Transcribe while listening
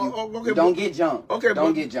Okay, Don't get jumped. Okay,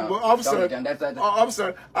 don't get jumped. But officer, Don't get jumped.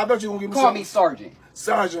 officer, I thought you were gonna give me Call me Sergeant.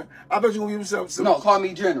 Sergeant. I thought you were gonna give me some. No, call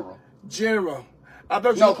me General. General. I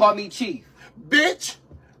thought you. No, call me Chief. Bitch.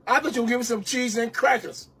 I thought you were gonna give me some cheese and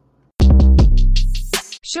crackers.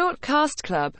 Short Cast Club.